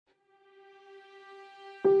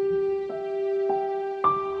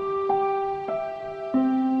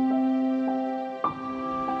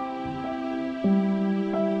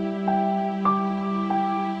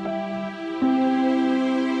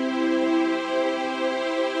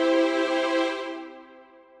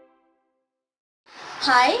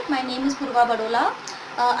Hi, my name is Poorva Badola.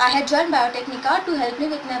 I had joined BioTecNika to help me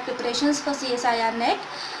with my preparations for CSIR NET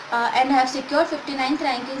and I have secured 59th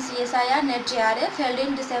rank in CSIR NET JRF held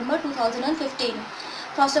in December 2015.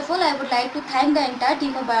 First of all, I would like to thank the entire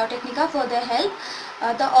team of BioTecNika for their help.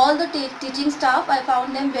 All the teaching staff, I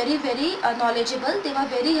found them very knowledgeable. They were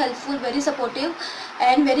very helpful, very supportive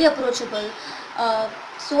and very approachable.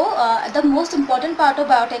 The most important part of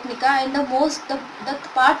BioTecNika and the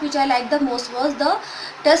part which I liked the most was the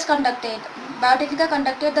test conducted. BioTecNika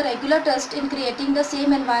conducted the regular test in creating the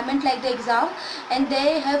same environment like the exam, and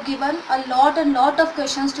they have given a lot of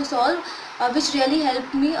questions to solve, which really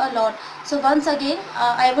helped me a lot. So once again,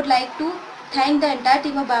 I would like to thank the entire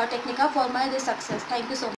team of BioTecNika for this success. Thank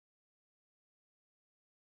you so much.